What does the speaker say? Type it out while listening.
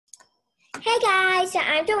Hey guys, so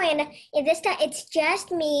I'm Joanna, and this time it's just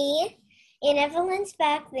me, and Evelyn's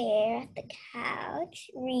back there at the couch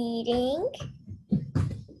reading.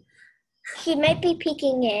 She might be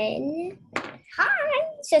peeking in. Hi!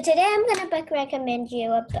 So today I'm going to recommend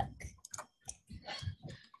you a book.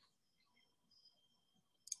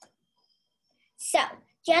 So,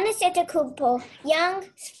 Giannis Antetokounmpo, young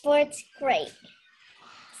sports great.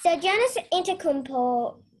 So Giannis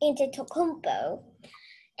Antetokounmpo,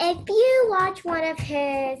 if you watch one of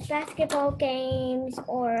his basketball games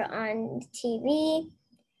or on TV,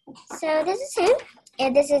 so this is him,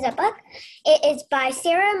 and this is a book. It is by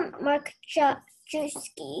Sarah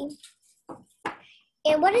Markowski.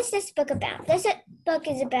 And what is this book about? This book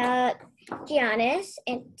is about Giannis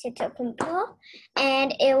Antetokounmpo,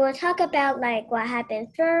 and it will talk about like what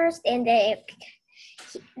happened first, and they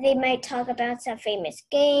might talk about some famous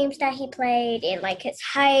games that he played and like his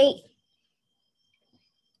height.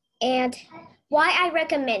 And why I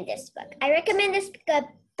recommend this book. I recommend this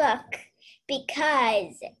book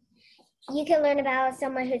because you can learn about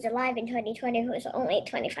someone who's alive in 2020 who's only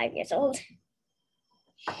 25 years old.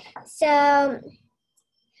 So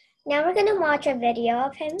now we're gonna watch a video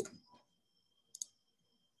of him.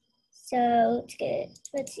 So it's good.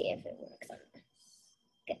 Let's see if it works on this.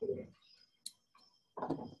 Good.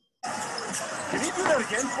 Can he do that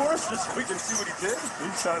again for us, just so we can see what he did? He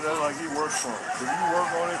sounded like he worked for it. Did you work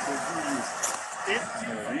on it for 2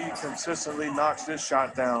 years? He consistently knocks this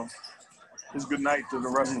shot down. It's good night to the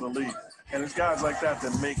rest of the league. And it's guys like that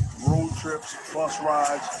that make road trips, bus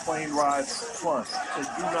rides, plane rides fun. They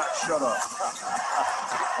do not shut up.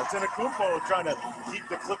 Antetokounmpo trying to keep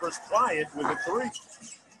the Clippers quiet with a three.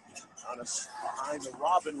 Giannis behind the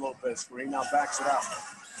Robin Lopez screen, now backs it out.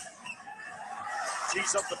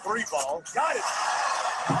 Tees up the three ball. Got it!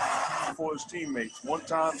 For his teammates. One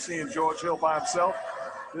time seeing George Hill by himself.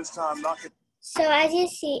 This time knocking. So as you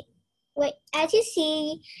see,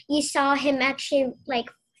 you saw him actually like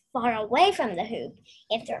far away from the hoop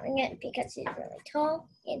and throwing it because he's really tall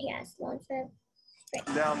and he has long strength.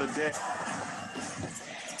 Down the deck.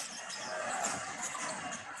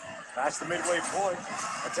 That's the midway point.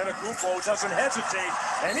 Antetokounmpo doesn't hesitate,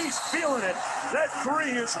 and he's feeling it. That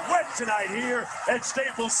three is wet tonight here at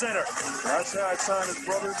Staples Center. That's how I signed his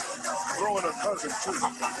brother, throwing a cousin too.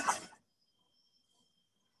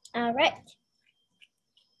 All right.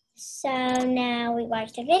 So now we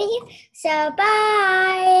watched the video. So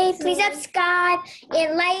bye. Please subscribe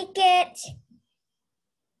and like it.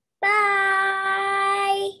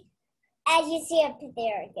 Bye. As you see up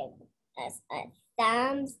there, give us a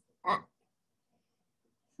thumbs up.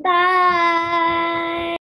 Bye.